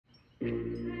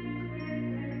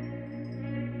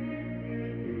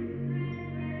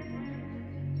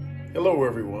Hello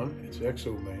everyone, it's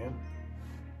Exoman.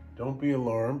 Don't be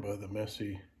alarmed by the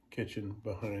messy kitchen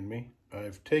behind me.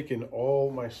 I've taken all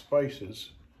my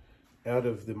spices out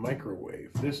of the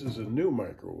microwave. This is a new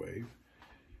microwave.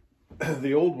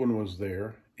 The old one was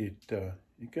there. It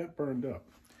got burned up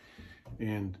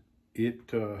and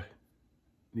it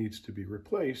needs to be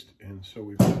replaced, and so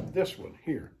we've got this one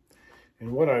here.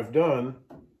 And what I've done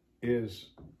is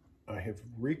I have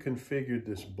reconfigured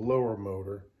this blower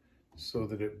motor so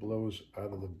that it blows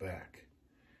out of the back.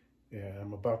 And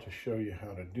I'm about to show you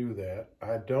how to do that.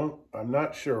 I'm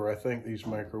not sure. I think these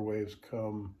microwaves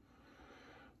come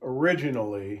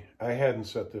originally, I hadn't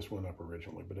set this one up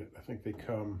originally, but I think they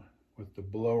come with the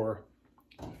blower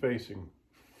facing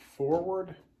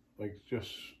forward, like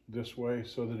just this way,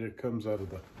 so that it comes out of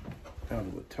the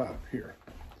top here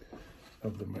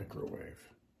of the microwave.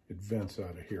 It vents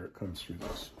out of here. It comes through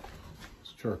this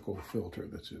charcoal filter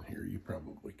that's in here. You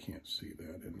probably can't see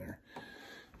that in there.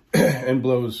 And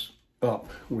blows up,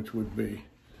 which would be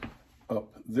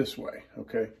up this way,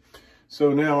 okay? So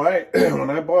now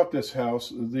when I bought this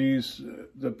house,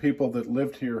 the people that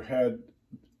lived here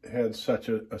had such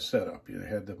a setup. You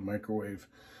had the microwave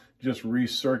just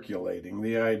recirculating.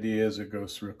 The idea is it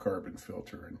goes through a carbon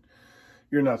filter, and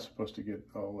you're not supposed to get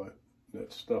all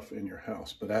that stuff in your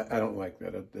house, but I don't like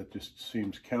that. That just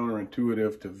seems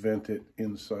counterintuitive to vent it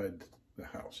inside the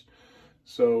house.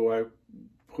 So I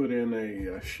put in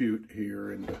a chute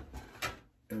here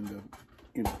and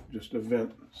just a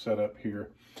vent set up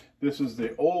here. This is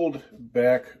the old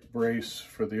back brace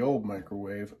for the old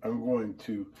microwave. I'm going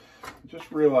to just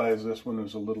realize this one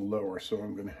is a little lower, so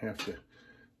I'm going to have to,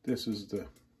 this is the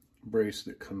brace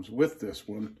that comes with this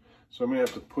one, so I'm going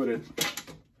to have to put it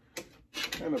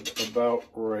kind of about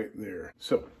right there.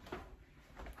 So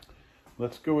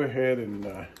let's go ahead and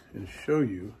show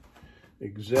you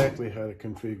exactly how to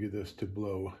configure this to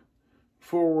blow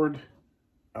forward,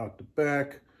 out the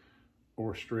back,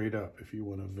 or straight up if you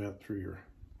want to vent through your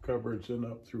cupboards and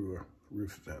up through a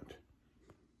roof vent.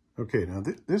 Okay, now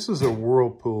this is a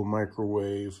Whirlpool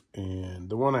microwave, and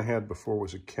the one I had before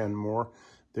was a Kenmore.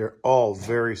 They're all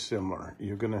very similar.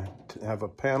 You're going to have a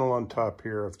panel on top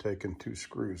here. I've taken 2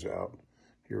 screws out,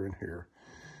 here and here.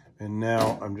 And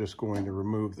now I'm just going to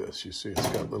remove this. You see it's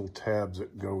got little tabs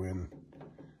that go in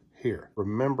here.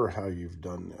 Remember how you've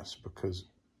done this, because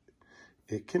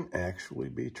it can actually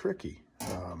be tricky.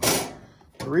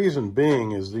 The reason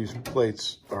being is these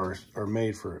plates are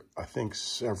made for, I think,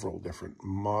 several different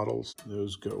models.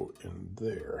 Those go in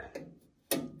there,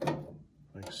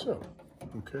 like so,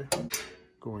 okay?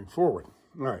 Going forward.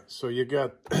 All right, so you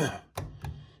got,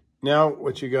 now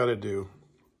what you got to do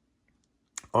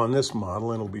on this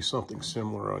model, and it'll be something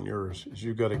similar on yours, is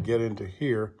you got to get into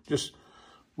here just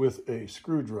with a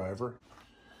screwdriver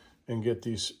and get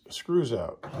these screws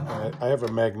out. I have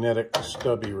a magnetic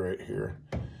stubby right here,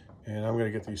 and I'm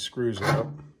going to get these screws out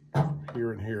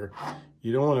here and here.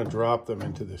 You don't want to drop them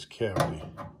into this cavity.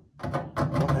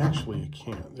 Well, actually you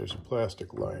can't. There's a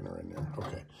plastic liner in there.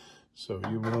 Okay, so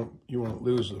you won't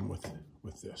lose them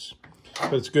with this.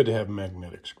 But it's good to have a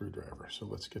magnetic screwdriver. So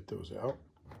let's get those out.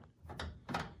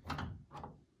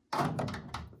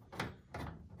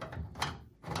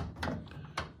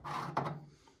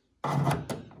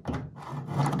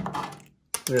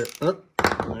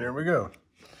 There we go.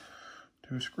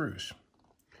 2 screws.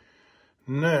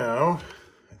 Now,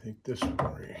 I think this one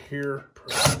right here,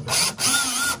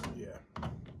 yeah.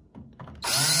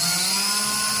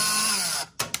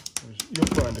 You'll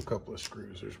find a couple of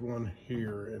screws. There's one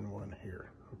here and one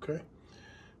here, okay?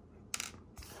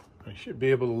 I should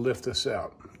be able to lift this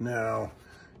out. Now,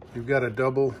 you've got a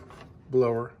double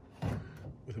blower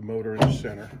with a motor in the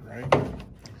center, right?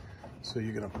 So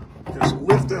you're gonna just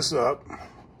lift this up.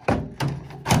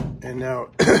 And now,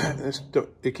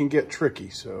 it can get tricky,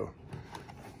 so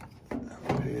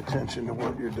pay attention to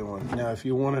what you're doing. Now, if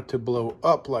you want it to blow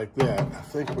up like that, I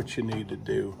think what you need to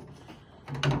do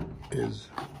is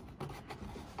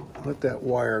let that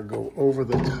wire go over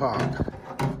the top.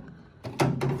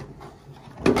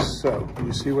 So,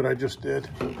 you see what I just did?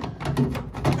 You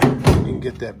can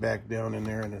get that back down in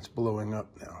there, and it's blowing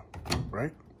up now,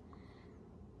 right?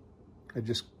 I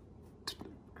just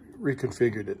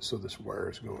reconfigured it so this wire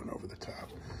is going over the top.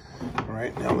 All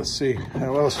right, now let's see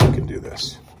how else we can do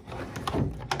this.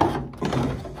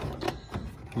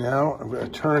 Now I'm going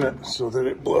to turn it so that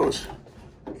it blows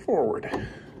forward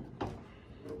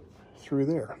through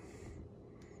there.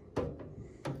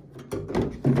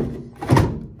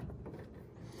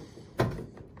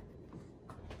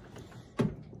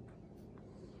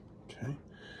 Okay,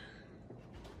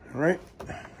 All right,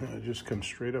 it just comes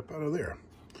straight up out of there.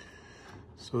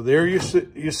 So there you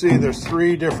see there's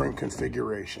 3 different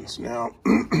configurations. Now,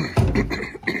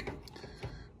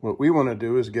 what we want to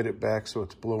do is get it back so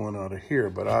it's blowing out of here,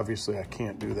 but obviously I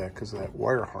can't do that because of that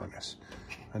wire harness.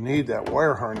 I need that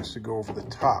wire harness to go over the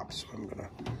top, so I'm going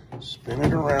to spin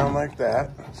it around like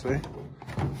that, see?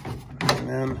 And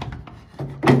then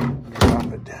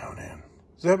drop it down in.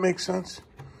 Does that make sense?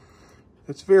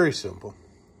 It's very simple.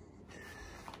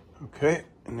 Okay,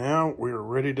 now we're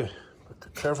ready to put the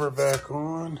cover back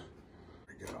on.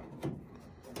 There we go.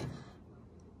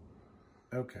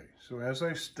 Okay, so as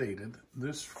I stated,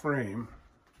 this frame,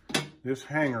 this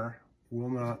hanger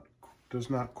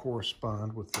does not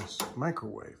correspond with this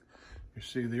microwave. You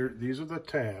see there, these are the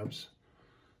tabs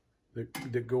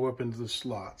that go up into the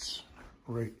slots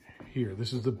right here.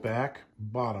 This is the back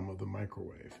bottom of the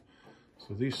microwave.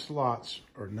 So these slots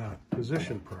are not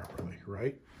positioned properly,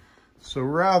 right? So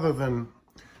rather than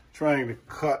trying to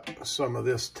cut some of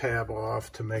this tab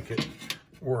off to make it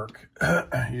work,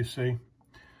 you see,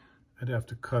 I'd have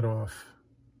to cut off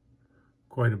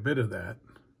quite a bit of that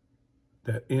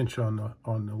inch on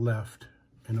the left,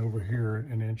 and over here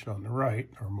an inch on the right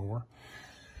or more.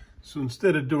 So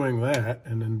instead of doing that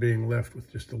and then being left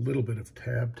with just a little bit of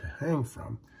tab to hang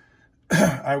from,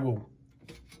 I will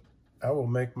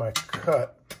make my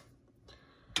cut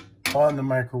on the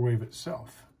microwave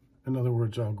itself. In other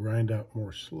words, I'll grind out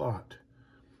more slot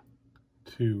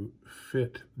to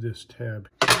fit this tab,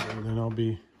 and then I'll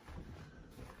be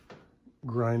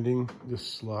grinding this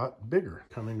slot bigger,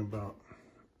 coming about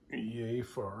yay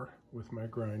far with my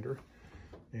grinder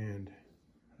and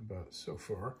about so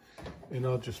far. And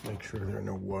I'll just make sure there are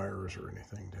no wires or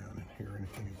anything down in here,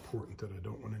 anything important that I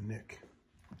don't want to nick.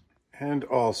 And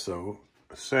also,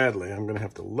 sadly, I'm going to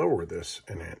have to lower this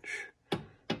an inch.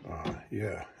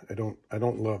 Yeah, I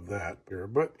don't love that here,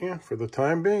 but yeah, for the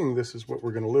time being, this is what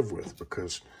we're going to live with,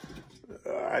 because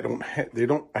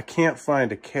I can't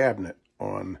find a cabinet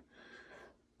on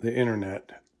the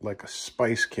internet, like a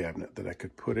spice cabinet that I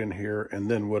could put in here. And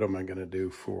then what am I going to do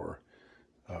for,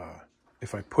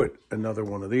 if I put another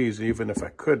one of these, even if I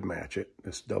could match it,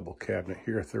 this double cabinet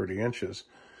here, 30 inches,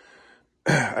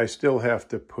 I still have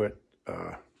to put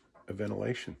a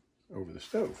ventilation over the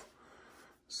stove.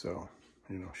 So,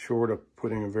 you know, short of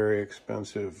putting a very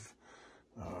expensive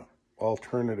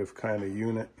alternative kind of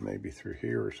unit, maybe through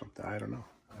here or something, I don't know.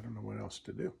 I don't know what else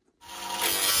to do.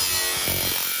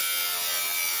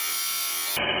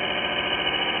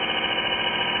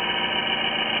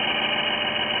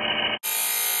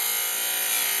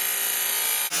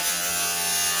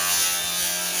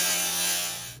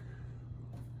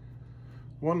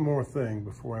 One more thing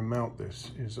before I mount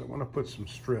this is I want to put some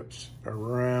strips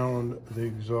around the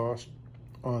exhaust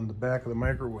on the back of the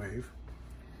microwave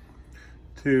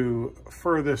to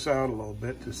fur this out a little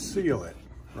bit to seal it,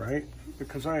 right?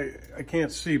 Because I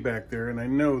can't see back there, and I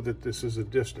know that this is a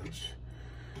distance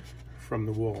from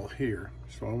the wall here.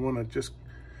 So I want to just,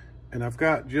 and I've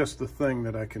got just the thing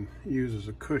that I can use as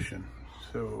a cushion,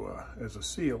 so as a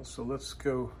seal. So let's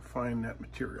go find that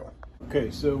material.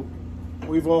 Okay, so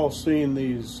we've all seen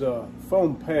these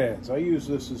foam pads. I use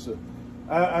this as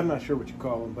I'm not sure what you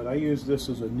call them, but I use this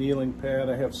as a kneeling pad.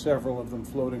 I have several of them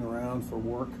floating around for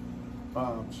work.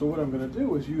 So what I'm going to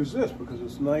do is use this because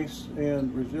it's nice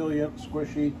and resilient,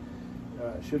 squishy.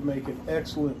 Should make an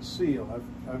excellent seal.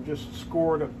 I've just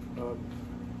scored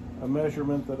a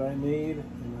measurement that I need,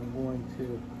 and I'm going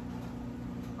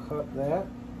to cut that.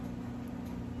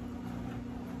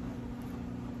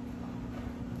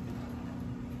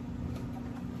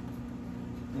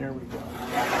 There we go.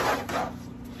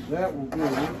 That will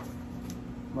be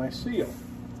my seal.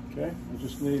 Okay, I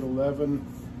just need 11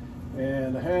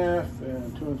 and a half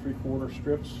and 2 3/4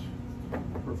 strips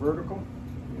for vertical,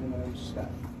 and I'm set.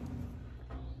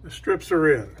 The strips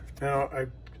are in. Now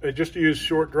I just use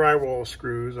short drywall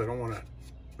screws. I don't want to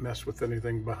mess with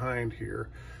anything behind here.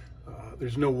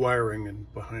 There's no wiring in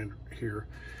behind here,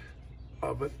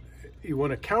 but you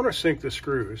want to countersink the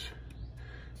screws.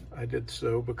 I did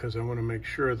so because I want to make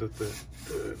sure that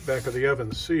the back of the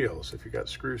oven seals. If you got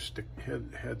screws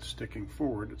head sticking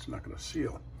forward, it's not going to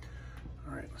seal.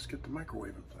 All right, let's get the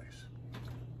microwave in place.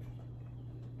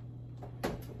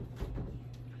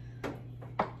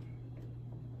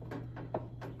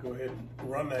 Go ahead and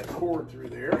run that cord through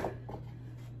there.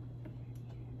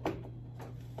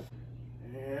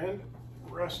 And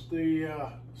rest the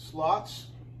slots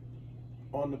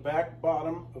on the back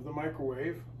bottom of the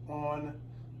microwave on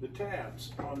the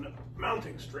tabs on the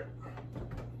mounting strip.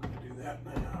 Do that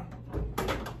now.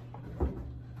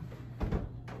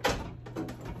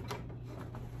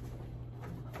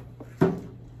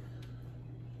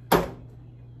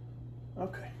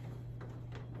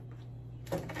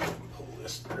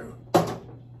 this through.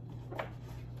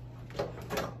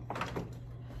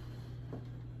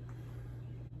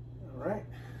 Right.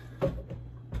 That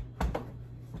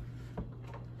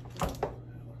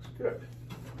looks good.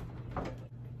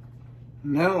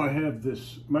 Now I have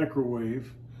this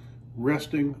microwave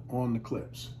resting on the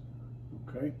clips,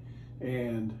 okay,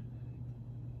 and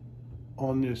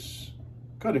on this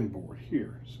cutting board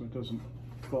here, so it doesn't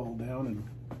fall down and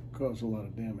cause a lot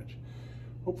of damage,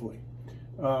 hopefully.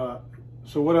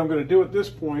 So what I'm going to do at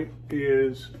this point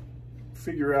is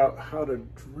figure out how to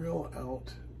drill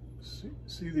out.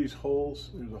 See these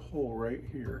holes? There's a hole right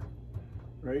here,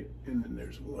 right? And then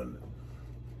there's one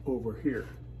over here,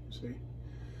 see?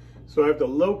 So I have to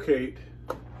locate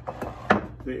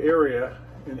the area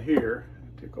in here,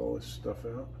 take all this stuff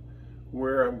out,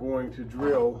 where I'm going to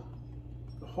drill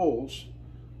the holes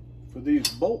for these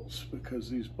bolts, because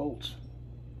these bolts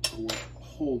will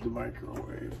hold the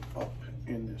microwave up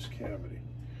in this cavity,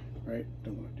 right?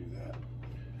 Don't want to do that.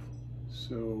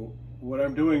 So what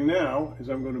I'm doing now is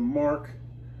I'm going to mark,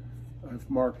 I've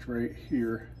marked right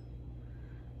here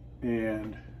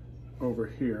and over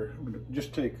here. I'm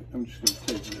just going to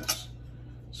take this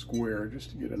square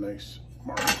just to get a nice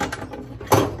mark.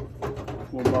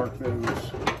 We'll mark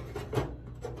those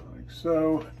like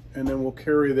so, and then we'll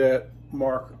carry that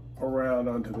mark around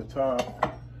onto the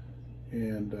top,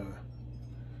 and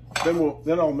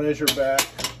then I'll measure back,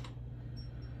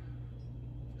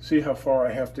 see how far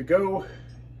I have to go,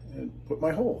 and put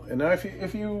my hole. And now if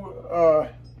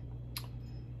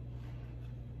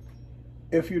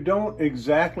you don't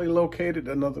exactly locate it,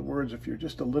 in other words, if you're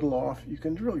just a little off, you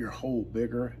can drill your hole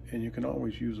bigger, and you can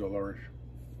always use a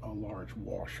large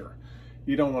washer.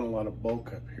 You don't want a lot of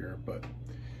bulk up here, but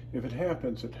if it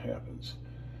happens, it happens.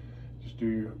 Just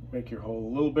make your hole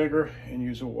a little bigger and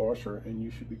use a washer, and you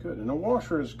should be good. And a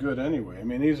washer is good anyway. I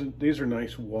mean, these are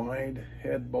nice wide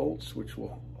head bolts, which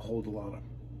will hold a lot of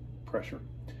pressure,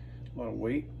 a lot of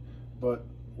weight, but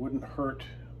wouldn't hurt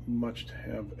much to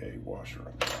have a washer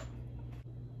on top.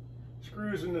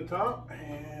 Screws in the top,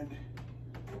 and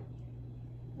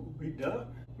we'll be done.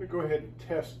 Let me go ahead and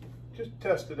just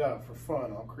test it out for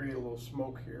fun. I'll create a little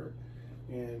smoke here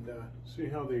and see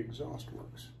how the exhaust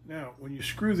works. Now, when you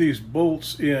screw these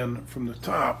bolts in from the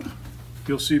top,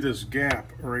 you'll see this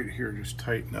gap right here just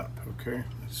tighten up, okay?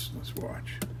 Let's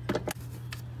watch.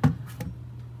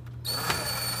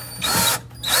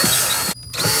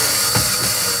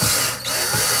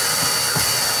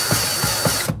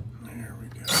 There we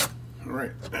go. All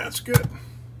right, that's good.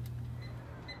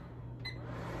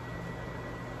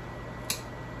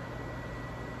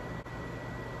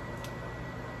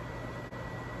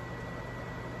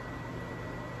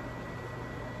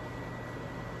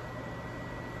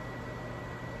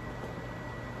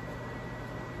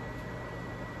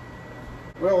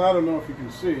 Well, I don't know if you can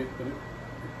see it, but it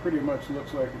pretty much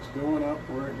looks like it's going up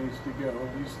where it needs to go.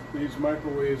 These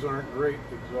microwaves aren't great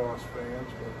exhaust fans,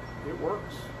 but it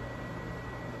works.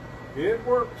 It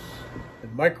works. The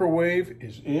microwave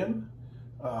is in.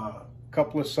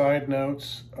 Couple of side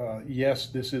notes. Yes,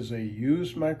 this is a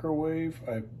used microwave.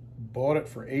 I bought it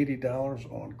for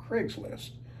 $80 on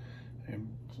Craigslist, and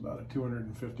it's about a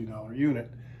 $250 unit.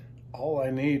 All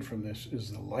I need from this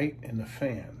is the light and the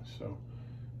fan, so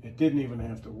it didn't even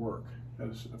have to work.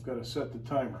 I've got to set the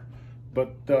timer.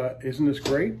 But isn't this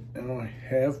great? And I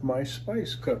have my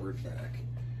spice cupboard back.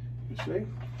 You see?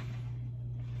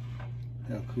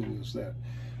 How cool is that?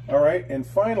 All right, and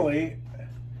finally,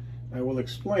 I will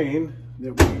explain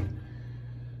that we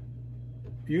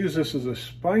use this as a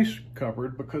spice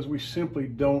cupboard because we simply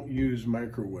don't use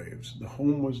microwaves.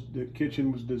 The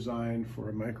kitchen was designed for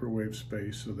a microwave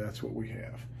space, so that's what we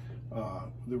have.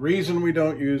 The reason we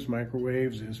don't use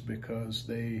microwaves is because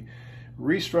they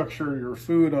restructure your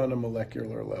food on a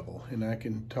molecular level, and I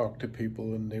can talk to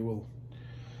people and they will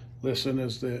listen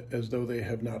as though they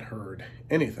have not heard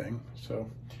anything. So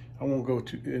I won't go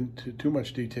into too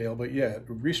much detail, but yeah, it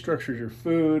restructures your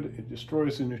food, it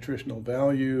destroys the nutritional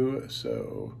value,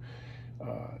 so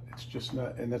it's just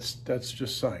not, and that's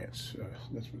just science.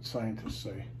 That's what scientists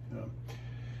say.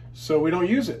 So we don't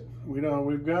use it.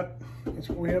 That's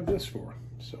what we have this for.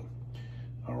 So,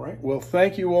 all right. Well,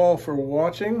 thank you all for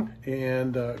watching,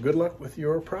 and good luck with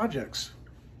your projects.